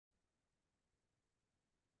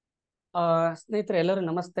ಸ್ನೇಹಿತರೆ ಎಲ್ಲರೂ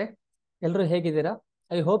ನಮಸ್ತೆ. ಎಲ್ಲರೂ ಹೇಗಿದ್ದೀರಾ?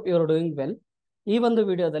 I hope you are doing well. ಈ ಒಂದು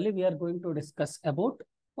ವಿಡಿಯೋದಲ್ಲಿ we are going to discuss about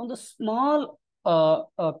ಒಂದು ಸ್ಮಾಲ್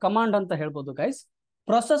ಕಮಾಂಡ್ ಅಂತ ಹೇಳ್ಬೋದು ಗೈಸ್,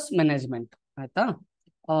 ಪ್ರೊಸೆಸ್ ಮ್ಯಾನೇಜ್ಮೆಂಟ್. ಆಯ್ತಾ?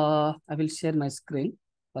 I will share my screen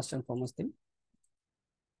first and foremost thing.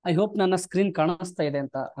 I hope ನನ್ನ ಸ್ಕ್ರೀನ್ ಕಾಣಿಸ್ತಾ ಇದೆ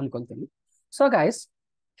ಅಂತ ಅನ್ಕೊಂತೀನಿ. ಸೊ ಗೈಸ್,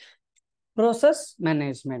 ಪ್ರೊಸೆಸ್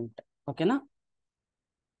ಮ್ಯಾನೇಜ್ಮೆಂಟ್, ಓಕೆನಾ?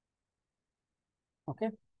 Okay,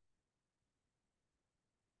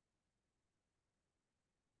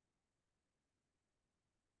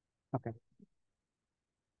 okay,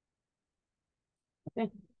 okay.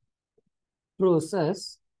 process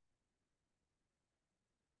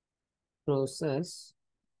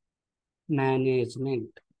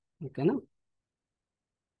management, ಓಕೆನಾ?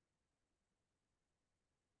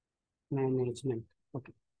 Management,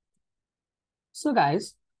 okay. So guys,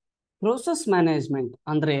 process management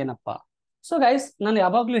ಅಂದ್ರೆ ಏನಪ್ಪ? ಸೊ ಗೈಸ್, ನಾನು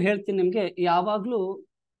ಯಾವಾಗ್ಲೂ ಹೇಳ್ತೀನಿ ನಿಮ್ಗೆ, ಯಾವಾಗ್ಲೂ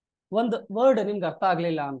ಒಂದು ವರ್ಡ್ ನಿಮ್ಗೆ ಅರ್ಥ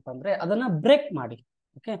ಆಗ್ಲಿಲ್ಲ ಅಂತಂದ್ರೆ ಅದನ್ನ ಬ್ರೇಕ್ ಮಾಡಿ.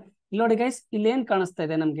 ಓಕೆ, ಇಲ್ಲಿ ನೋಡಿ ಗೈಸ್, ಇಲ್ಲಿ ಏನ್ ಕಾಣಿಸ್ತಾ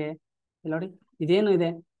ಇದೆ ನಮ್ಗೆ? ಇಲ್ಲಿ ನೋಡಿ, ಇದೇನು ಇದೆ?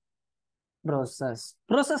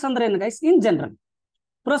 ಪ್ರೋಸೆಸ್ ಅಂದ್ರೆ ಏನು ಗೈಸ್? ಇನ್ ಜನರಲ್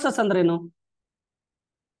ಪ್ರೋಸೆಸ್ ಅಂದ್ರೆ ಏನು?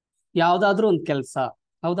 ಯಾವ್ದಾದ್ರು ಒಂದು ಕೆಲಸ,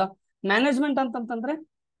 ಹೌದಾ? ಮ್ಯಾನೇಜ್ಮೆಂಟ್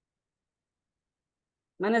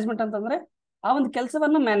ಅಂತಂದ್ರೆ ಆ ಒಂದು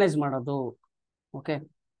ಕೆಲಸವನ್ನು ಮ್ಯಾನೇಜ್ ಮಾಡೋದು. ಓಕೆ,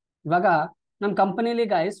 ಇವಾಗ ನಮ್ಮ ಕಂಪನಿಲಿ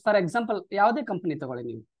ಗೈಸ್, ಫಾರ್ ಎಕ್ಸಾಂಪಲ್ ಯಾವುದೇ ಕಂಪನಿ ತಗೊಳ್ಳಿ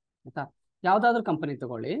ನೀವು, ಆಯ್ತಾ? ಯಾವ್ದಾದ್ರು ಕಂಪನಿ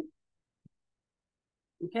ತಗೊಳ್ಳಿ.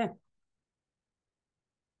 ಓಕೆ,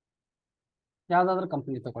 ಯಾವ್ದಾದ್ರು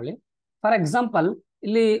ಕಂಪನಿ ತಗೊಳ್ಳಿ. ಫಾರ್ ಎಕ್ಸಾಂಪಲ್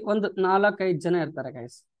ಇಲ್ಲಿ ಒಂದು 4-5 ಜನ ಇರ್ತಾರೆ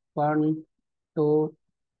ಗೈಸ್. 1 2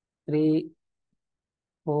 3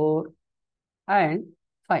 4 and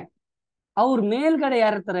 5. ಅವ್ರ ಮೇಲ್ಗಡೆ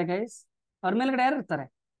ಯಾರು ಇರ್ತಾರೆ ಗೈಸ್? ಅವ್ರ ಮೇಲ್ಗಡೆ ಯಾರು ಇರ್ತಾರೆ?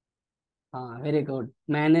 ವೆರಿ ಗುಡ್,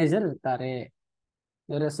 ಮ್ಯಾನೇಜರ್ ಇರ್ತಾರೆ.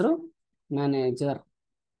 ಇವ್ರ ಹೆಸರು ಮ್ಯಾನೇಜರ್.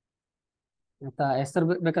 ಆಯ್ತಾ? ಹೆಸರು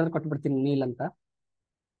ಬೇಕಾದ್ರೆ ಕೊಟ್ಬಿಡ್ತೀನಿ, ನೀಲ್ ಅಂತ.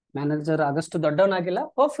 Manager ಆಗಷ್ಟು ದೊಡ್ಡವನಾಗಿಲ್ಲ,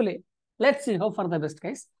 hopefully. Let's see how far the best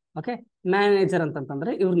guys. Okay, manager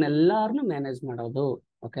ಅಂತಂದ್ರೆ ಇವ್ರನ್ನೆಲ್ಲಾರನು ಮ್ಯಾನೇಜ್ ಮಾಡೋದು.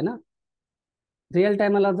 ಓಕೆನಾ? ರಿಯಲ್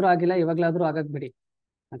ಟೈಮ್ ಅಲ್ಲಾದ್ರೂ ಆಗಿಲ್ಲ, ಇವಾಗ್ಲಾದ್ರೂ ಆಗಕ್ ಬಿಡಿ.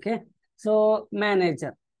 ಓಕೆ, ಸೊ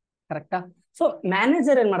ಮ್ಯಾನೇಜರ್, ಕರೆಕ್ಟಾ? ಸೊ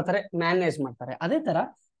ಮ್ಯಾನೇಜರ್ ಏನ್ ಮಾಡ್ತಾರೆ? ಮ್ಯಾನೇಜ್ ಮಾಡ್ತಾರೆ. ಅದೇ ತರ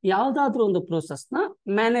ಯಾವ್ದಾದ್ರು ಒಂದು ಪ್ರೋಸೆಸ್ ನ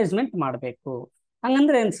ಮ್ಯಾನೇಜ್ಮೆಂಟ್ ಮಾಡಬೇಕು.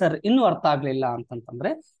 ಹಂಗಂದ್ರೆ ಏನ್ ಸರ್, ಇನ್ನೂ ಅರ್ಥ ಆಗ್ಲಿಲ್ಲ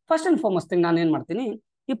ಅಂತಂತಂದ್ರೆ, ಫಸ್ಟ್ ಅಂಡ್ ಫಾರ್ಮೋಸ್ಟ್ ಥಿಂಗ್ ನಾನು ಏನ್ ಮಾಡ್ತೀನಿ,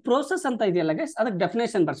 ಈ ಪ್ರೋಸೆಸ್ ಅಂತ ಇದೆಯಲ್ಲ ಗೈಸ್, ಅದಕ್ಕೆ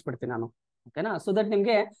ಡೆಫಿನೇಷನ್ ಬರ್ಸ್ಬಿಡ್ತೀನಿ ನಾನು. ಓಕೆನಾ? ಸೊ ದಟ್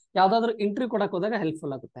ನಿಮ್ಗೆ ಯಾವ್ದಾದ್ರು ಇಂಟ್ರಿ ಕೊಡಕ್ ಹೋದಾಗ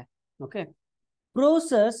ಹೆಲ್ಪ್ಫುಲ್ ಆಗುತ್ತೆ. Okay,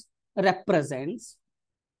 process represents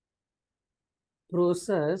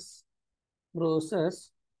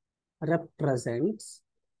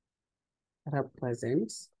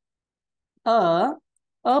represents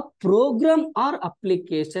a program or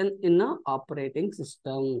application in a operating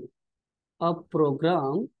system. A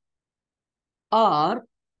program or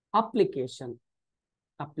application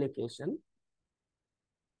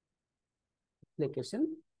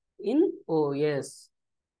in OS.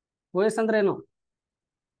 OS ಅಂದ್ರೆ ಏನು?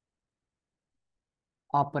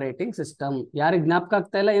 Operating system. ಯಾರಿಗೆ ಜ್ಞಾಪಕ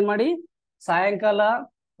ಆಗ್ತಾ ಇಲ್ಲ, ಏನ್ ಮಾಡಿ, ಸಾಯಂಕಾಲ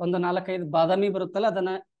ಒಂದು 4-5 ಬಾದಾಮಿ ಬರುತ್ತಲ್ಲ,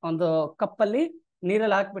 ಅದನ್ನ ಒಂದು ಕಪ್ಪಲ್ಲಿ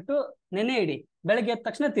ನೀರಲ್ಲಿ ಹಾಕ್ಬಿಟ್ಟು ನೆನೆ ಇಡಿ, ಬೆಳಗ್ಗೆ ಎದ್ದ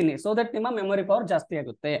ತಕ್ಷಣ ತಿನ್ನಿ. ಸೊ ದಟ್ ನಿಮ್ಮ ಮೆಮೊರಿ ಪವರ್ ಜಾಸ್ತಿ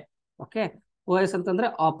ಆಗುತ್ತೆ. ಓಕೆ, OS ಅಂತಂದ್ರೆ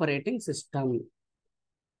operating system.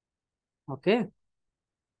 Okay,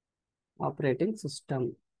 operating system.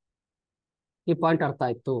 ಈ ಪಾಯಿಂಟ್ ಅರ್ಥ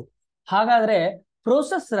ಆಯ್ತು. ಹಾಗಾದ್ರೆ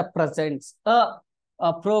process represents a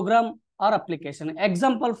program R application.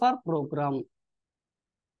 Example for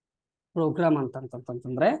program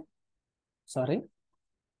ಅಂತಂತಂದ್ರೆ, ಸಾರಿ,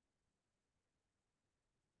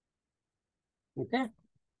 okay,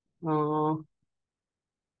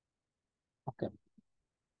 okay,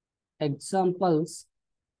 examples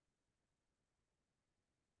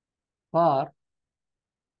for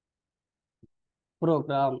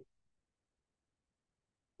program.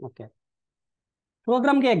 Okay,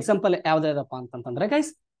 ಪ್ರೋಗ್ರಾಮ್ಗೆ example ಯಾವ್ದಾದಪ್ಪ ಅಂತಂತಂದ್ರೆ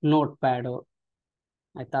ಗೈಸ್, ನೋಟ್ ಪ್ಯಾಡು,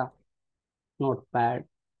 ಆಯ್ತಾ? ನೋಟ್ ಪ್ಯಾಡ್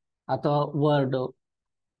ಅಥವಾ ವರ್ಡ್.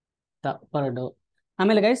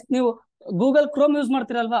 ಆಮೇಲೆ ಗೈಸ್, ನೀವು ಗೂಗಲ್ ಕ್ರೋಮ್ ಯೂಸ್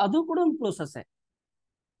ಮಾಡ್ತೀರಲ್ವಾ, ಅದು ಕೂಡ ಒಂದು ಪ್ರೋಸೆಸ್.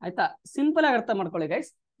 ಆಯ್ತಾ? ಸಿಂಪಲ್ ಆಗಿ ಅರ್ಥ ಮಾಡ್ಕೊಳ್ಳಿ ಗೈಸ್.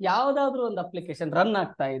 ಯಾವ್ದಾದ್ರು ಒಂದು ಅಪ್ಲಿಕೇಶನ್ ರನ್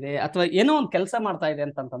ಆಗ್ತಾ ಇದೆ ಅಥವಾ ಏನೋ ಒಂದು ಕೆಲಸ ಮಾಡ್ತಾ ಇದೆ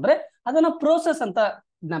ಅಂತಂತಂದ್ರೆ ಅದನ್ನ ಪ್ರೋಸೆಸ್ ಅಂತ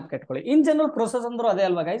ಜ್ಞಾಪಕ ಇಟ್ಕೊಳ್ಳಿ. ಇನ್ ಜನರಲ್ ಪ್ರೋಸೆಸ್ ಅಂದ್ರೂ ಅದೇ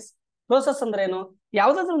ಅಲ್ವಾ ಗೈಸ್? ಪ್ರೋಸೆಸ್ ಅಂದ್ರೆ ಏನು?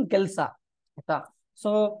 ಯಾವ್ದಾದ್ರು ಒಂದು ಕೆಲಸ, ಆಯ್ತಾ? ಸೊ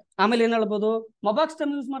ಆಮೇಲೆ ಏನ್ ಹೇಳ್ಬೋದು, ಮೊಬಾಕ್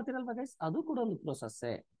ಸ್ಟಮ್ ಯೂಸ್ ಮಾಡ್ತೀರಲ್ವಾ ಗೈಸ್, ಅದು ಕೂಡ ಒಂದು ಪ್ರೋಸೆಸ್,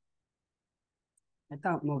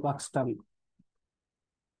 ಆಯ್ತಾ? ಮೊಬಾಕ್ ಸ್ಟಮ್.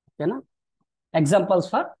 ಓಕೆನಾ? Examples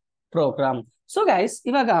for program. So guys,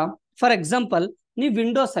 ಇವಾಗ ಫಾರ್ ಎಕ್ಸಾಂಪಲ್ ನೀವು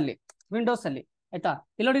ವಿಂಡೋಸ್ ಅಲ್ಲಿ ಆಯ್ತಾ,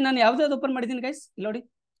 ಇಲ್ಲಿ ನೋಡಿ, ನಾನು ಯಾವ್ದಾವ್ದು ಓಪನ್ ಮಾಡಿದ್ದೀನಿ ಗೈಸ್, ಇಲ್ಲಿ ನೋಡಿ.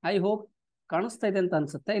 ಐ ಹೋಪ್ ಕಾಣಿಸ್ತಾ ಇದೆ ಅಂತ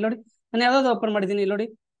ಅನ್ಸುತ್ತೆ. ಇಲ್ಲಿ ನೋಡಿ, ನಾನು ಯಾವ್ದಾವ್ದು ಓಪನ್ ಮಾಡಿದ್ದೀನಿ, ಇಲ್ಲಿ ನೋಡಿ.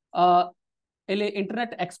 ಇಲ್ಲಿ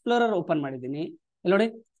ಇಂಟರ್ನೆಟ್ ಎಕ್ಸ್ಪ್ಲೋರರ್ ಓಪನ್ ಮಾಡಿದ್ದೀನಿ, ಇಲ್ಲಿ ನೋಡಿ.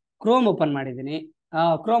 ಕ್ರೋಮ್ ಓಪನ್ ಮಾಡಿದ್ದೀನಿ,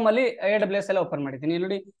 ಕ್ರೋಮ್ ಅಲ್ಲಿ AWS ಎಲ್ಲ ಓಪನ್ ಮಾಡಿದ್ದೀನಿ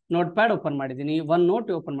ನೋಡಿ, ನೋಟ್ ಪ್ಯಾಡ್ ಓಪನ್ ಮಾಡಿದ್ದೀನಿ, ಒನ್ ನೋಟ್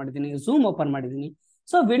ಓಪನ್ ಮಾಡಿದ್ದೀನಿ, ಝೂಮ್ ಓಪನ್ ಮಾಡಿದ್ದೀನಿ.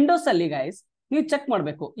 ಸೊ ವಿಂಡೋಸ್ ಅಲ್ಲಿ ಗೈಸ್ ನೀವು ಚೆಕ್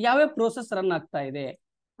ಮಾಡಬೇಕು ಯಾವ್ಯಾವ ಪ್ರೋಸೆಸ್ ರನ್ ಆಗ್ತಾ ಇದೆ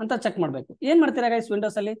ಅಂತ ಚೆಕ್ ಮಾಡಬೇಕು. ಏನ್ ಮಾಡ್ತೀರಾ ಗೈಸ್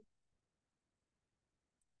ವಿಂಡೋಸ್ ಅಲ್ಲಿ?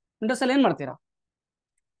 ವಿಂಡೋಸ್ ಅಲ್ಲಿ ಏನ್ ಮಾಡ್ತೀರಾ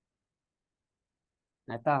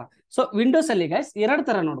ಆಯ್ತಾ? ಸೊ ವಿಂಡೋಸ್ ಅಲ್ಲಿ ಗೈಸ್ ಎರಡ್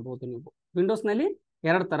ತರ ನೋಡಬಹುದು ನೀವು. ವಿಂಡೋಸ್ ನಲ್ಲಿ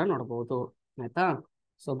ಎರಡ್ ತರ ನೋಡಬಹುದು ಆಯ್ತಾ?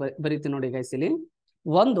 ಸೊ ಬರೀತೀನಿ ನೋಡಿ ಗೈಸ್ ಇಲ್ಲಿ.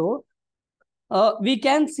 ಒಂದು, we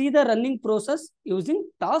can see the running process using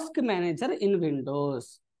task manager in Windows.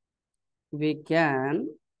 We can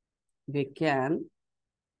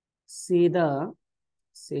see the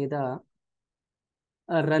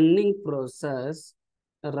running process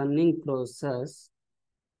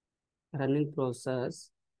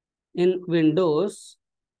in Windows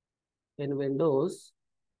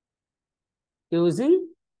using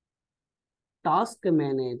task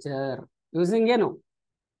manager. Using ಏನು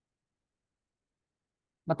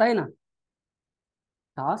बताइए ना,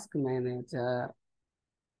 टास्क मैनेजर.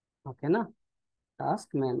 ओके ना, टास्क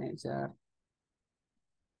मैनेजर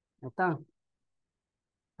ಆಯ್ತಾ?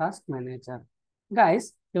 Task manager guys.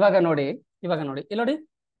 ಇವಾಗ ನೋಡಿ ಇಲ್ಲಿ ನೋಡಿ,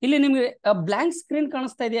 ಇಲ್ಲಿ ನಿಮ್ಗೆ ಬ್ಲಾಂಕ್ ಸ್ಕ್ರೀನ್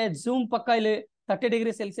ಕಾಣಿಸ್ತಾ ಇದೆಯಾ? ಝೂಮ್ ಪಕ್ಕ ಇಲ್ಲಿ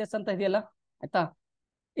 30°C ಅಂತ ಇದೆಯಲ್ಲ ಆಯ್ತಾ?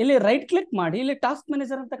 ಇಲ್ಲಿ ರೈಟ್ ಕ್ಲಿಕ್ ಮಾಡಿ, ಇಲ್ಲಿ ಟಾಸ್ಕ್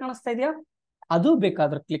ಮ್ಯಾನೇಜರ್ ಅಂತ ಕಾಣಿಸ್ತಾ ಇದೆಯಾ? ಅದು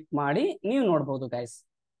ಬೇಕಾದ್ರೆ ಕ್ಲಿಕ್ ಮಾಡಿ ನೀವು ನೋಡ್ಬೋದು ಗೈಸ್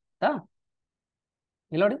ಆಯ್ತಾ?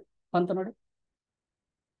 ಇಲ್ಲಿ ನೋಡಿ ಬಂತು ನೋಡಿ,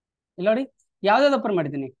 ಇಲ್ಲಿ ನೋಡಿ ಯಾವ್ದಾವ್ದು ಓಪನ್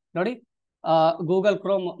ಮಾಡಿದ್ದೀನಿ ನೋಡಿ. ಗೂಗಲ್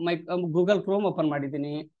ಕ್ರೋಮ್ ಓಪನ್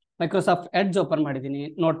ಮಾಡಿದ್ದೀನಿ, ಮೈಕ್ರೋಸಾಫ್ಟ್ ಎಡ್ಜ್ ಓಪನ್ ಮಾಡಿದ್ದೀನಿ,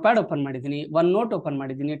 ನೋಟ್ ಪ್ಯಾಡ್ ಓಪನ್ ಮಾಡಿದ್ದೀನಿ, ಒನ್ ನೋಟ್ ಓಪನ್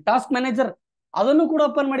ಮಾಡಿದ್ದೀನಿ, ಟಾಸ್ಕ್ ಮ್ಯಾನೇಜರ್ ಅದನ್ನು ಕೂಡ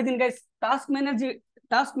ಓಪನ್ ಮಾಡಿದ್ದೀನಿ guys. Task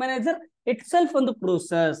manager it self ಒಂದು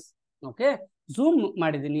ಪ್ರೋಸೆಸ್. ಓಕೆ, ಝೂಮ್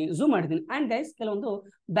ಮಾಡಿದ್ದೀನಿ ಅಂಡ್ ಗೈಸ್ ಕೆಲವೊಂದು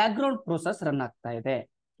ಬ್ಯಾಕ್ ಗ್ರೌಂಡ್ ಪ್ರೋಸೆಸ್ ರನ್ ಆಗ್ತಾ ಇದೆ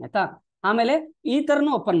ಆಯ್ತಾ? ಆಮೇಲೆ ಈ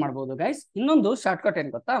ತರನು ಓಪನ್ ಮಾಡ್ಬೋದು ಗೈಸ್. ಇನ್ನೊಂದು ಶಾರ್ಟ್ ಕಟ್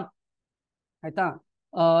ಏನ್ ಗೊತ್ತಾ ಆಯ್ತಾ?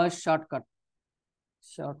 Short cut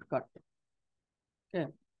okay,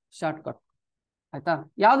 short cut ಆಯ್ತಾ?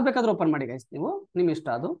 ಯಾವ್ದು ಬೇಕಾದ್ರೂ ಓಪನ್ ಮಾಡಿ ಗೈಸ್, ನೀವು ನಿಮ್ ಇಷ್ಟ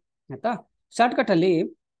ಅದು ಆಯ್ತಾ? ಶಾರ್ಟ್ ಕಟ್ ಅಲ್ಲಿ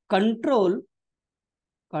ಕಂಟ್ರೋಲ್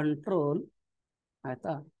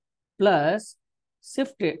ಆಯ್ತಾ ಪ್ಲಸ್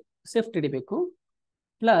ಶಿಫ್ಟ್ ಹಿಡಿಬೇಕು,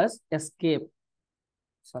 ಪ್ಲಸ್ ಎಸ್ಕೇಪ್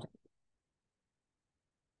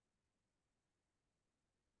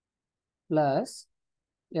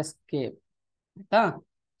ಆಯ್ತಾ?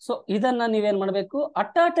 ಸೊ ಇದನ್ನ ನೀವೇನ್ ಮಾಡ್ಬೇಕು,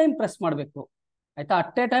 ಅಟ್ ಅ ಟೈಮ್ ಪ್ರೆಸ್ ಮಾಡ್ಬೇಕು ಆಯ್ತಾ?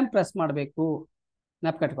 ಅಟ್ ಎ ಟೈಮ್ ಪ್ರೆಸ್ ಮಾಡ್ಬೇಕು,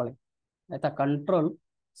 ನೆಪ್ ಕಟ್ಕೊಳ್ಳಿ ಆಯ್ತಾ? Control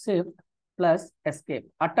shift plus escape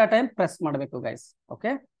at a time press ಮಾಡಬೇಕು ಗೈಸ್.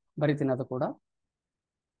 ಓಕೆ, ಬರಿತೀನಿ ಅದು ಕೂಡ.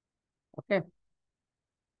 Okay,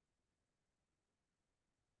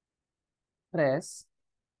 press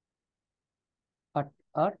at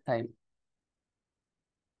a time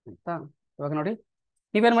ಆಯ್ತಾ? ಇವಾಗ ನೋಡಿ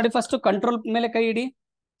ನೀವೇನ್ ಮಾಡಿ, ಫಸ್ಟ್ ಕಂಟ್ರೋಲ್ ಮೇಲೆ ಕೈ ಇಡಿ,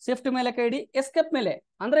 ಶಿಫ್ಟ್ ಮೇಲೆ ಕೈ ಇಡಿ, ಎಸ್ಕೇಪ್ ಮೇಲೆ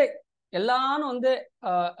ಅಂದ್ರೆ ಎಲ್ಲಾನು ಒಂದೇ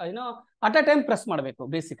ಏನೋ ಅಟ್ ಅ ಟೈಮ್ ಪ್ರೆಸ್ ಮಾಡಬೇಕು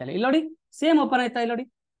ಬೇಸಿಕಲಿ. ಇಲ್ಲಿ ನೋಡಿ ಸೇಮ್ ಓಪನ್ ಆಯ್ತಾ? ಇಲ್ಲಿ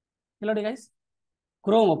ನೋಡಿ ಗೈಸ್,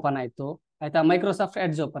 ಕ್ರೋಮ್ ಓಪನ್ ಆಯ್ತು ಆಯ್ತಾ? ಮೈಕ್ರೋಸಾಫ್ಟ್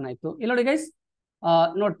ಎಡ್ಜ್ ಓಪನ್ ಆಯ್ತು. ಇಲ್ಲಿ ನೋಡಿ ಗೈಸ್,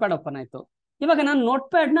 ನೋಟ್ ಪ್ಯಾಡ್ ಓಪನ್ ಆಯ್ತು. ಇವಾಗ ನಾನು ನೋಟ್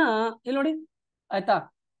ಪ್ಯಾಡ್ ನ ಇಲ್ಲಿ ನೋಡಿ ಆಯ್ತಾ?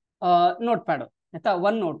 ನೋಟ್ ಪ್ಯಾಡ್ ಆಯ್ತಾ?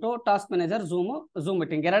 One note, task manager, zoom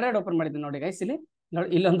meeting ಎರಡೆರಡು ಓಪನ್ ಮಾಡಿದ್ದೀನಿ ನೋಡಿ ಗೈಸ್.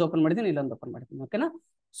 ಇಲ್ಲೊಂದು ಓಪನ್ ಮಾಡಿದ್ದೀನಿ, ಇಲ್ಲೊಂದು ಓಪನ್ ಮಾಡಿದ್ದೀನಿ. ಓಕೆನಾ?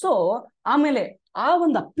 ಸೊ ಆಮೇಲೆ ಆ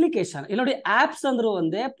ಒಂದು ಅಪ್ಲಿಕೇಶನ್ ಇಲ್ಲಿ ನೋಡಿ, ಆಪ್ಸ್ ಅಂದ್ರೂ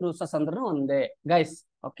ಒಂದೇ, ಪ್ರೋಸೆಸ್ ಅಂದ್ರೂ ಒಂದೇ ಗೈಸ್.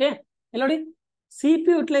 ಓಕೆ, ಇಲ್ಲಿ ನೋಡಿ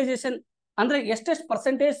CPU ಯುಟಿಲೈಸೇಷನ್ ಅಂದ್ರೆ ಎಷ್ಟೆಷ್ಟು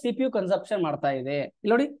ಪರ್ಸೆಂಟೇಜ್ CPU ಕನ್ಸಪ್ಷನ್ ಮಾಡ್ತಾ ಇದೆ.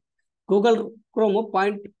 ಇಲ್ಲಿ ನೋಡಿ ಗೂಗಲ್ ಕ್ರೋಮ್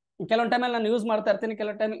ಪಾಯಿಂಟ್, ಕೆಲವೊಂದು ಟೈಮಲ್ಲಿ ನಾನು ಯೂಸ್ ಮಾಡ್ತಾ ಇರ್ತೀನಿ,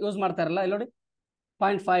 ಕೆಲವೊಂದು ಟೈಮ್ ಯೂಸ್ ಮಾಡ್ತಾ ಇರಲ್ಲ. ಇಲ್ಲಿ ನೋಡಿ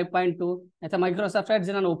 0.5 0.2 ಆಯ್ತಾ? ಮೈಕ್ರೋಸಾಫ್ಟ್ ಎಡ್ಜ್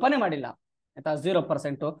ನಾನು ಓಪನೇ ಮಾಡಿಲ್ಲ ಆಯ್ತಾ?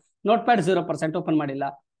 0%. ನೋಟ್ ಪ್ಯಾಡ್ 0% ಓಪನ್ ಮಾಡಿಲ್ಲ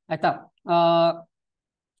ಆಯ್ತಾ?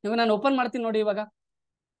 ಇವಾಗ ನಾನು ಓಪನ್ ಮಾಡ್ತೀನಿ ನೋಡಿ. ಇವಾಗ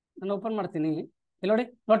ನಾನು ಓಪನ್ ಮಾಡ್ತೀನಿ, ಇಲ್ಲಿ ನೋಡಿ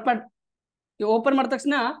ನೋಟ್ ಪ್ಯಾಡ್ ಓಪನ್ ಮಾಡಿದ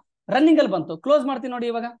ತಕ್ಷಣ ರನ್ನಿಂಗ್ ಅಲ್ಲಿ ಬಂತು. ಕ್ಲೋಸ್ ಮಾಡ್ತೀನಿ ನೋಡಿ.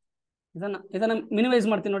 ಇವಾಗ ಇದನ್ನ ಮಿನಿಮೈಸ್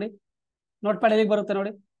ಮಾಡ್ತೀನಿ ನೋಡಿ. ನೋಟ್ ಪ್ಯಾಡ್ ಎಲ್ಲಿಗೆ ಬರುತ್ತೆ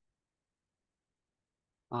ನೋಡಿ,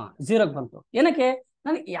 0ಗೆ ಬಂತು. ಏನಕ್ಕೆ?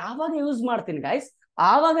 ನಾನು ಯಾವಾಗ ಯೂಸ್ ಮಾಡ್ತೀನಿ ಗೈಸ್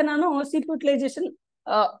ಆವಾಗ ನಾನು CPU ಯುಟಿಲೈಸೇಷನ್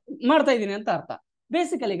ಮಾಡ್ತಾ ಇದ್ದೀನಿ ಅಂತ ಅರ್ಥ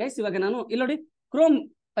ಬೇಸಿಕಲಿ ಗೈಸ್. ಇವಾಗ ನಾನು ಇಲ್ಲಿ ನೋಡಿ ಕ್ರೋಮ್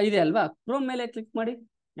ಇದೆ ಅಲ್ವಾ, ಕ್ರೋಮ್ ಮೇಲೆ ಕ್ಲಿಕ್ ಮಾಡಿ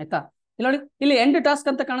ಆಯ್ತಾ? ಇಲ್ಲಿ ನೋಡಿ ಇಲ್ಲಿ ಎಂಡ್ ಟಾಸ್ಕ್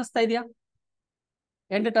ಅಂತ ಕಾಣಿಸ್ತಾ ಇದೆಯಾ?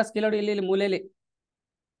 ಎಂಡ್ ಟಾಸ್ಕ್ ಇಲ್ಲಿ ನೋಡಿ,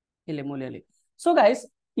 ಇಲ್ಲಿ ಮೂಲೆಯಲ್ಲಿ. ಸೊ ಗೈಸ್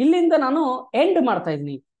ಇಲ್ಲಿಂದ ನಾನು ಎಂಡ್ ಮಾಡ್ತಾ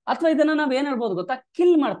ಇದ್ದೀನಿ, ಅಥವಾ ಇದನ್ನ ನಾವ್ ಏನ್ ಹೇಳ್ಬೋದು ಗೊತ್ತಾ,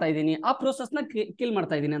 ಕಿಲ್ ಮಾಡ್ತಾ ಇದ್ದೀನಿ, ಆ ಪ್ರೋಸೆಸ್ ನ ಕಿಲ್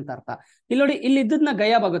ಮಾಡ್ತಾ ಇದ್ದೀನಿ ಅಂತ ಅರ್ಥ. ಇಲ್ಲಿ ನೋಡಿ ಇಲ್ಲಿ ಇದ್ದನ್ನ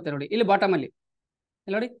ಗಯಾಬ್ ಆಗುತ್ತೆ ನೋಡಿ, ಇಲ್ಲಿ ಬಾಟಮ್ ಅಲ್ಲಿ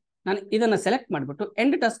ಇಲ್ಲಿ ನೋಡಿ. ನಾನು ಇದನ್ನ ಸೆಲೆಕ್ಟ್ ಮಾಡ್ಬಿಟ್ಟು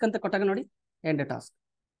ಎಂಡ್ ಟಾಸ್ಕ್ ಅಂತ ಕೊಟ್ಟಾಗ ನೋಡಿ, ಎಂಡ್ ಟಾಸ್ಕ್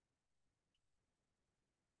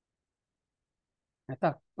ಆಯ್ತಾ?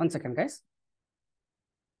 1 ಸೆಕೆಂಡ್ ಗೈಸ್.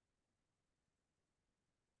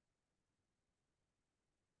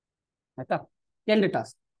 ಆಯ್ತಾ? End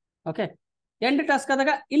task. Okay, end task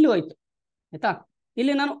ಆದಾಗ ಇಲ್ಲಿ ಹೋಯ್ತು ಆಯ್ತಾ?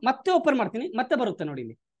 ಇಲ್ಲಿ ನಾನು ಮತ್ತೆ ಓಪನ್ ಮಾಡ್ತೀನಿ, ಮತ್ತೆ ಬರುತ್ತೆ ನೋಡಿ,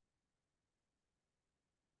 ಇಲ್ಲಿ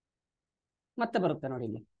ಮತ್ತೆ ಬರುತ್ತೆ ನೋಡಿ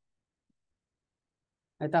ಇಲ್ಲಿ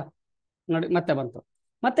ಆಯ್ತಾ? ನೋಡಿ ಮತ್ತೆ ಬಂತು.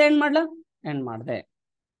 ಮತ್ತೆ ಏನ್ ಮಾಡ್ಲಾ, ಎಂಡ್ ಮಾಡಿದೆ.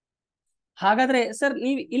 ಹಾಗಾದ್ರೆ ಸರ್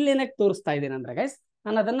ನೀವು ಇಲ್ಲೇನಕ್ಕೆ ತೋರಿಸ್ತಾ ಇದ್ದೀನಿ ಅಂದ್ರೆ ಗೈಸ್,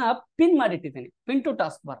 ನಾನು ಅದನ್ನ pin ಮಾಡಿಟ್ಟಿದ್ದೀನಿ, pin to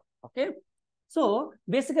task bar. Okay, so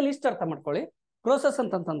basically ಇಷ್ಟು ಅರ್ಥ ಮಾಡ್ಕೊಳ್ಳಿ. ಪ್ರೋಸೆಸ್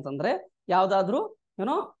ಅಂತಂತಂದ್ರೆ ಯಾವ್ದಾದ್ರು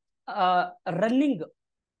ಏನೋ ರನ್ನಿಂಗ್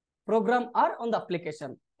ಪ್ರೋಗ್ರಾಮ್ ಆರ್ ಒಂದು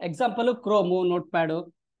ಅಪ್ಲಿಕೇಶನ್. ಎಕ್ಸಾಂಪಲ್ ಕ್ರೋಮು, ನೋಟ್ ಪ್ಯಾಡು,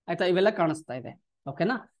 ಆಯ್ತಾ, ಇವೆಲ್ಲ ಕಾಣಿಸ್ತಾ ಇದೆ.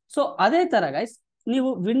 ಓಕೆನಾ? ಸೊ ಅದೇ ತರ ಗೈಸ್ ನೀವು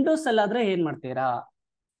ವಿಂಡೋಸ್ ಅಲ್ಲಾದ್ರೆ ಏನ್ ಮಾಡ್ತೀರಾ?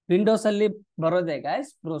 ವಿಂಡೋಸ್ ಅಲ್ಲಿ ಬರೋದೇ ಗೈಸ್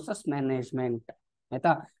ಪ್ರೋಸೆಸ್ ಮ್ಯಾನೇಜ್ಮೆಂಟ್.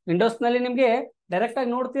 ಆಯ್ತಾ? ವಿಂಡೋಸ್ ನಲ್ಲಿ ನಿಮ್ಗೆ ಡೈರೆಕ್ಟ್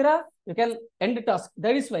ಆಗಿ ನೋಡ್ತೀರಾ, you can end task,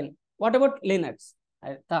 that is fine. What about Linux?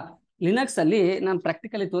 ಆಯ್ತಾ? ಲಿನಕ್ಸ್ ಅಲ್ಲಿ ನಾನು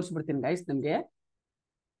ಪ್ರಾಕ್ಟಿಕಲಿ ತೋರಿಸ್ಬಿಡ್ತೀನಿ ಗೈಸ್ ನಿಮ್ಗೆ.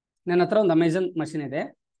 ನನ್ನ ಹತ್ರ ಒಂದು ಅಮೆಝಾನ್ ಮಷಿನ್ ಇದೆ,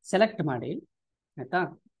 ಸೆಲೆಕ್ಟ್ ಮಾಡಿ. ಆಯ್ತಾ?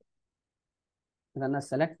 ಅದನ್ನ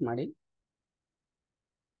ಸೆಲೆಕ್ಟ್ ಮಾಡಿ,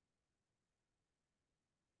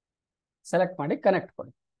 ಕನೆಕ್ಟ್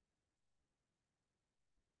ಕೊಡಿ.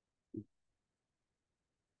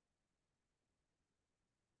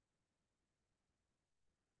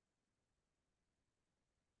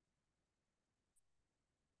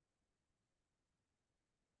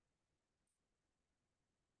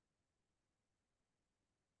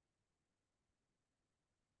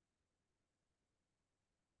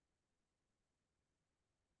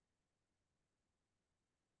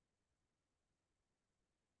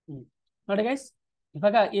 ನೋಡಿ ಗೈಸ್,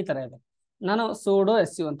 ಇವಾಗ ಈ ತರ ಇದೆ. ನಾನು ಸೂಡೋ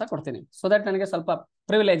SU ಅಂತ ಕೊಡ್ತೀನಿ, ಸೊ ದಟ್ ನನಗೆ ಸ್ವಲ್ಪ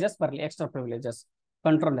ಪ್ರಿವಿಲೇಜಸ್ ಬರಲಿ, ಎಕ್ಸ್ಟ್ರಾ ಪ್ರಿವಿಲೇಜಸ್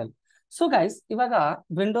ಕಂಟ್ರೋಲ್ ಅಲ್ಲಿ. ಸೊ ಗೈಸ್ ಇವಾಗ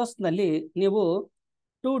ವಿಂಡೋಸ್ ನಲ್ಲಿ ನೀವು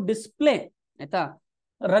ಟು ಡಿಸ್ಪ್ಲೇ, ಆಯ್ತಾ,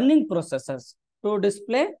 running processes, to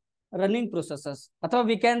display running processes, ಅಥವಾ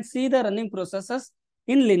we can see the running processes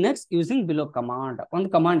in Linux using below command.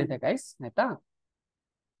 ಒಂದು ಕಮಾಂಡ್ ಇದೆ ಗೈಸ್, ಆಯ್ತಾ,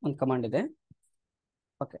 ಒಂದು ಕಮಾಂಡ್ ಇದೆ.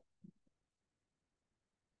 ಓಕೆ,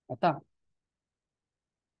 ಆಯ್ತಾ,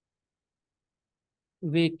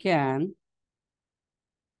 we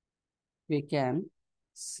can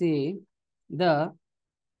see the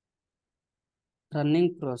running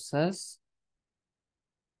process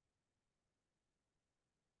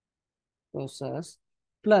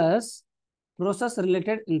plus process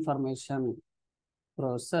related information,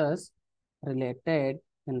 related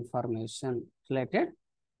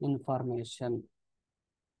information.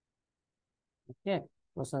 Okay,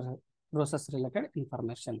 process related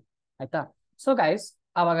information. ಆಯ್ತಾ? So guys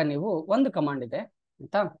ಆವಾಗ ನೀವು ಒಂದು ಕಮಾಂಡ್ ಇದೆ,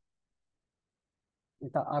 ಆಯ್ತಾ,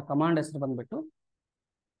 ಆ ಕಮಾಂಡ್ ಹೆಸರು ಬಂದ್ಬಿಟ್ಟು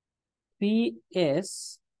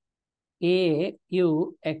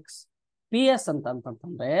PSAUX. PS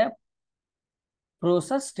ಅಂತಂದ್ರೆ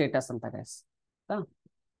ಪ್ರೋಸೆಸ್ ಸ್ಟೇಟಸ್ ಅಂತ ಗೈಸ್.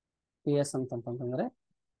 PS ಅಂತಂದ್ರೆ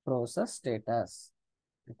ಪ್ರೋಸೆಸ್ ಸ್ಟೇಟಸ್.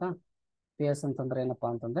 ಆಯ್ತಾ? PS ಅಂತಂದ್ರೆ ಏನಪ್ಪಾ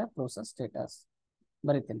ಅಂತಂದ್ರೆ ಪ್ರೋಸೆಸ್ ಸ್ಟೇಟಸ್.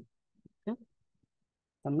 ಬರಿತೀನಿ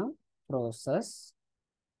process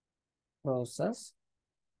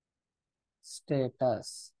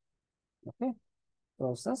status. Okay,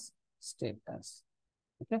 process status.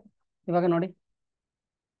 Okay, ಇವಾಗ ನೋಡಿ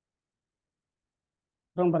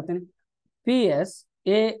ಬರ್ತೀನಿ,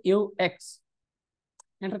 PSAUX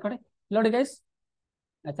ಎಂಟರ್ ಕೊಡಿ. ನೋಡಿ ಗೈಸ್,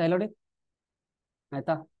 ಆಯ್ತಾ, ನೋಡಿ,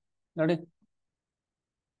 ಆಯ್ತಾ, ನೋಡಿ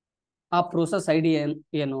ಆ ಪ್ರೋಸೆಸ್ ID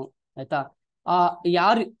ಏನು, ಆಯ್ತಾ,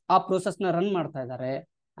 ಯಾರು ಆ ಪ್ರೋಸೆಸ್ ನ ರನ್ ಮಾಡ್ತಾ ಇದ್ದಾರೆ,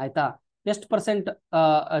 ಆಯ್ತಾ, ಎಷ್ಟು ಪರ್ಸೆಂಟ್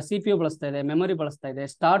CPU ಬಳಸ್ತಾ ಇದೆ, ಮೆಮೊರಿ ಬಳಸ್ತಾ ಇದೆ,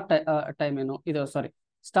 ಸ್ಟಾರ್ಟ್ ಟೈಮ್ ಏನು, ಇದು ಸಾರಿ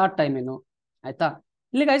ಸ್ಟಾರ್ಟ್ ಟೈಮ್ ಏನು, ಆಯ್ತಾ.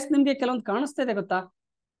 ಇಲ್ಲಿ ಗೈಸ್ ನಿಮ್ಗೆ ಕೆಲವೊಂದು ಕಾಣಿಸ್ತಾ ಇದೆ ಗೊತ್ತಾ,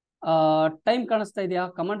 ಟೈಮ್ ಕಾಣಿಸ್ತಾ ಇದೆಯಾ,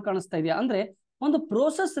 ಕಮಾಂಡ್ ಕಾಣಿಸ್ತಾ ಇದೆಯಾ, ಅಂದ್ರೆ ಒಂದು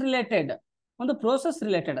ಪ್ರೋಸೆಸ್ ರಿಲೇಟೆಡ್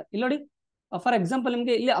ಇಲ್ಲಿ ನೋಡಿ. ಫಾರ್ ಎಕ್ಸಾಂಪಲ್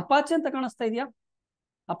ನಿಮ್ಗೆ ಇಲ್ಲಿ ಅಪಾಚೆ ಅಂತ ಕಾಣಿಸ್ತಾ ಇದೆಯಾ,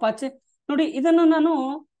 ಅಪಾಚೆ. ನೋಡಿ, ಇದನ್ನು ನಾನು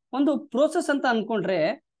ಒಂದು ಪ್ರೋಸೆಸ್ ಅಂತ ಅನ್ಕೊಂಡ್ರೆ,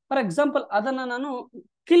 ಫಾರ್ ಎಕ್ಸಾಂಪಲ್ ಅದನ್ನ ನಾನು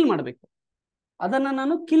ಕಿಲ್ ಮಾಡಬೇಕು,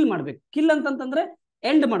 ಕಿಲ್ ಅಂತಂದ್ರೆ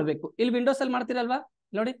ಎಂಡ್ ಮಾಡಬೇಕು. ಇಲ್ಲಿ ವಿಂಡೋಸ್ ಅಲ್ಲಿ ಮಾಡ್ತೀರಲ್ವಾ,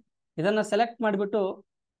 ನೋಡಿ ಇದನ್ನ ಸೆಲೆಕ್ಟ್ ಮಾಡಿಬಿಟ್ಟು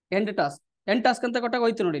ಎಂಡ್ ಟಾಸ್ಕ್ ಅಂತ ಕೊಟ್ಟಾಗ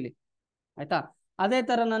ಹೋಯ್ತು ನೋಡಿ ಇಲ್ಲಿ, ಆಯ್ತಾ. ಅದೇ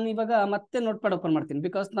ತರ ನಾನು ಇವಾಗ ಮತ್ತೆ ನೋಟ್ ಪ್ಯಾಡ್ ಓಪನ್ ಮಾಡ್ತೀನಿ,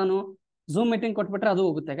 ಬಿಕಾಸ್ ನಾನು ಝೂಮ್ ಮೀಟಿಂಗ್ ಕೊಟ್ಬಿಟ್ರೆ ಅದು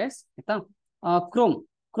ಹೋಗುತ್ತೆ ಗೈಸ್, ಆಯ್ತಾ.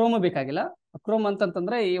 ಕ್ರೋಮ್ ಬೇಕಾಗಿಲ್ಲ. ಕ್ರೋಮ್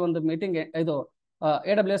ಅಂತಂದ್ರೆ ಈ ಒಂದು ಮೀಟಿಂಗ್ ಇದು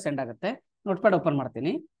AWS ಎಂಡ್ ಆಗುತ್ತೆ. ನೋಟ್ ಪ್ಯಾಡ್ ಓಪನ್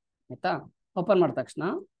ಮಾಡ್ತೀನಿ, ಆಯ್ತಾ. ಓಪನ್ ಮಾಡಿದ ತಕ್ಷಣ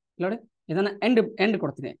ನೋಡಿ ಇದನ್ನ ಎಂಡ್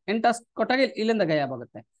ಕೊಡ್ತೀನಿ, ಎಂಡ್ ಟಾಸ್ಕ್ ಕೊಟ್ಟಾಗ ಇಲ್ಲಿಂದ ಗಾಯಬ್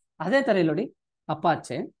ಆಗುತ್ತೆ. ಅದೇ ತರ ಇಲ್ಲಿ ನೋಡಿ,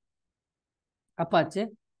 ಅಪಾಚೆ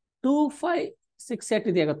 2568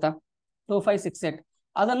 ಇದೆಯಾ ಗೊತ್ತಾ, 2568.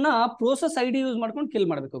 ಅದನ್ನ ಪ್ರೋಸೆಸ್ ID ಯೂಸ್ ಮಾಡ್ಕೊಂಡು ಕಿಲ್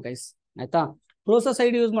ಮಾಡಬೇಕು ಗೈಸ್, ಆಯ್ತಾ. ಪ್ರೋಸೆಸ್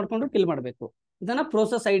ID ಯೂಸ್ ಮಾಡ್ಕೊಂಡು ಕಿಲ್ ಮಾಡಬೇಕು. ಇದನ್ನ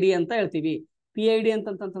ಪ್ರೋಸೆಸ್ ID ಅಂತ ಹೇಳ್ತೀವಿ. PID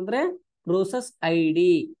ಅಂತಂತಂದ್ರೆ ಪ್ರೋಸೆಸ್ ID,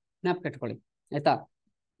 ಜ್ಞಾಪಕ ಇಟ್ಕೊಳ್ಳಿ, ಆಯ್ತಾ.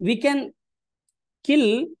 We can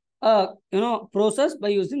kill process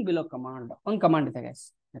by using below command. ಒಂದು ಕಮಾಂಡ್ ಇದೆ ಗೈಸ್,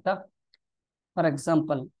 ಆಯ್ತಾ. For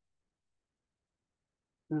example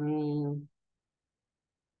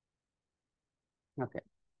okay,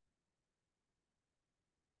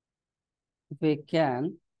 we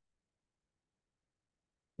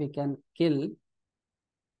can kill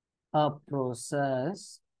a process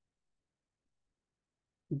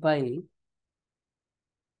by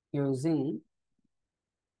using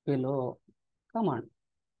below command.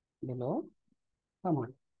 Below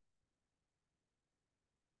command.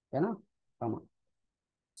 ಓಕೆನಾ, ಕಮಾಂಡ್.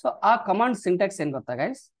 ಸೊ ಆ ಕಮಾಂಡ್ ಸಿಂಟ್ಯಾಕ್ಸ್ ಏನ್ ಗೊತ್ತಾ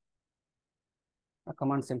ಗೈಸ್? ಆ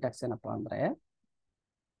ಕಮಾಂಡ್ ಸಿಂಟ್ಯಾಕ್ಸ್ ಏನಪ್ಪಾ ಅಂದ್ರೆ,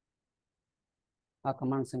 ಆ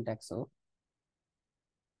ಕಮಾಂಡ್ ಸಿಂಟ್ಯಾಕ್ಸ್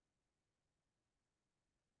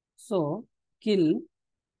ಸೊ ಕಿಲ್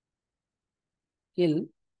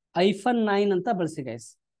 -9 ಅಂತ ಬಳಸಿ ಗೈಸ್.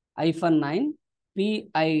 -9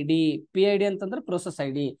 PID ಅಂತಂದ್ರೆ ಪ್ರೋಸೆಸ್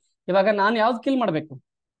ID. ಇವಾಗ ನಾನು ಯಾವ್ದು ಕಿಲ್ ಮಾಡಬೇಕು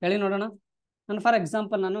ಹೇಳಿ ನೋಡೋಣ. ನಾನು ಫಾರ್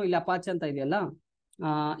ಎಕ್ಸಾಂಪಲ್ ನಾನು ಇಲ್ಲಿ ಅಪಾಚೆ ಅಂತ ಇದೆಯಲ್ಲ,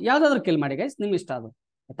 ಯಾವ್ದಾದ್ರು ಕಿಲ್ ಮಾಡಿ ಗೈಸ್, ನಿಮ್ ಇಷ್ಟ ಅದು,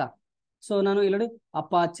 ಆಯ್ತಾ. ಸೊ ನಾನು ಇಲ್ಲಿ ನೋಡಿ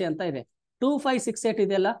ಅಪಾಚೆ ಅಂತ ಇದೆ, 2568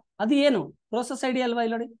 ಇದೆಯಲ್ಲ, ಅದು ಏನು ಪ್ರೋಸೆಸ್ ID ಅಲ್ವಾ?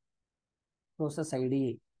 ಇಲ್ಲಿ ನೋಡಿ ಪ್ರೋಸೆಸ್ ID,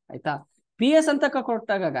 ಆಯ್ತಾ. PS ಅಂತ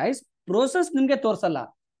ಕೊಟ್ಟಾಗ ಗೈಸ್ ಪ್ರೋಸೆಸ್ ನಿಮ್ಗೆ ತೋರ್ಸಲ್ಲ,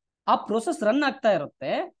 ಆ ಪ್ರೋಸೆಸ್ ರನ್ ಆಗ್ತಾ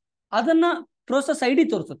ಇರುತ್ತೆ, ಅದನ್ನ ಪ್ರೋಸೆಸ್ ID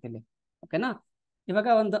ತೋರಿಸುತ್ತೆ ಇಲ್ಲಿ. ಓಕೆನಾ. ಇವಾಗ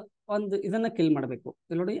ಒಂದು ಇದನ್ನ ಕಿಲ್ ಮಾಡಬೇಕು,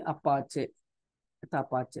 ಇಲ್ಲಿ ನೋಡಿ ಅಪಾಚೆ, ಆಯ್ತಾ,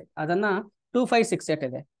 ಅಪಾಚೆ ಅದನ್ನ 2568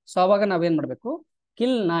 ಇದೆ. ಸೊ ಅವಾಗ ನಾವೇನ್ ಮಾಡ್ಬೇಕು,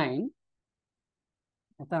 kill 9,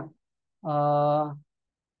 ಆಯ್ತಾ,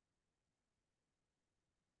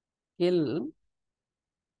 kill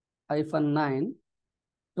 -9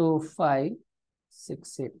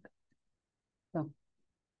 2568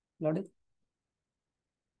 ನೋಡಿ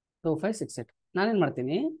 2568. ನಾನೇನ್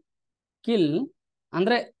ಮಾಡ್ತೀನಿ, ಕಿಲ್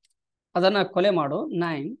ಅಂದ್ರೆ ಅದನ್ನ ಕೊಲೆ ಮಾಡು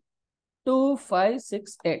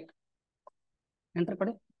 92568 ಎಂಟರ್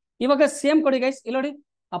ಕೊಡಿ. ಇವಾಗ ಸೇಮ್ ಕೊಡಿ ಗೈಸ್, ಇಲ್ಲಿ ನೋಡಿ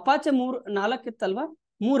ಅಪಾಚೆ 4 ಇತ್ತಲ್ವಾ,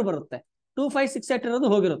 3 ಬರುತ್ತೆ, 2568 ಇರೋದು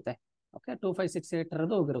ಹೋಗಿರುತ್ತೆ. ಓಕೆ, 2568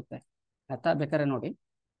 ಇರೋದು ಹೋಗಿರುತ್ತೆ, ಆಯ್ತಾ. ಬೇಕಾದ್ರೆ ನೋಡಿ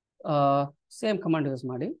ಸೇಮ್ ಕಮಾಂಡ್ ಯೂಸ್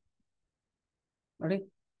ಮಾಡಿ ನೋಡಿ,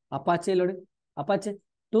 ಅಪಾಚೆ ನೋಡಿ, ಅಪಾಚೆ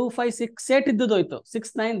 2568 ಇದ್ದುದು ಹೋಯ್ತು,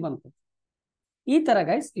 69 ಬಂತು. ಈ ತರ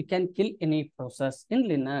guys you can kill any process in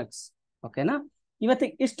Linux. ಓಕೆನಾ,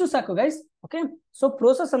 ಇವತ್ತಿಗೆ ಇಷ್ಟು ಸಾಕು ಗೈಸ್. ಓಕೆ, ಸೊ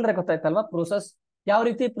ಪ್ರೋಸೆಸ್ ಅಂದ್ರೆ ಗೊತ್ತಾಯ್ತಲ್ವಾ? ಪ್ರೋಸೆಸ್ ಯಾವ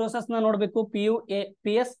ರೀತಿ ಪ್ರೋಸೆಸ್ ನ ನೋಡ್ಬೇಕು,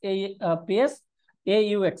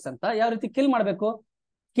 PSAUX ಅಂತ ಯಾವ ರೀತಿ ಕಿಲ್ ಮಾಡಬೇಕು,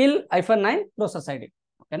 kill -9 ಪ್ರೋಸೆಸ್ ID.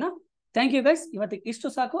 ಓಕೆನಾ, ಥ್ಯಾಂಕ್ ಯು ಗೈಸ್. ಇವತ್ತಿಗೆ ಇಷ್ಟು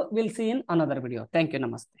ಸಾಕು. Will see in another video. Thank you,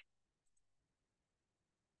 ನಮಸ್ತೆ.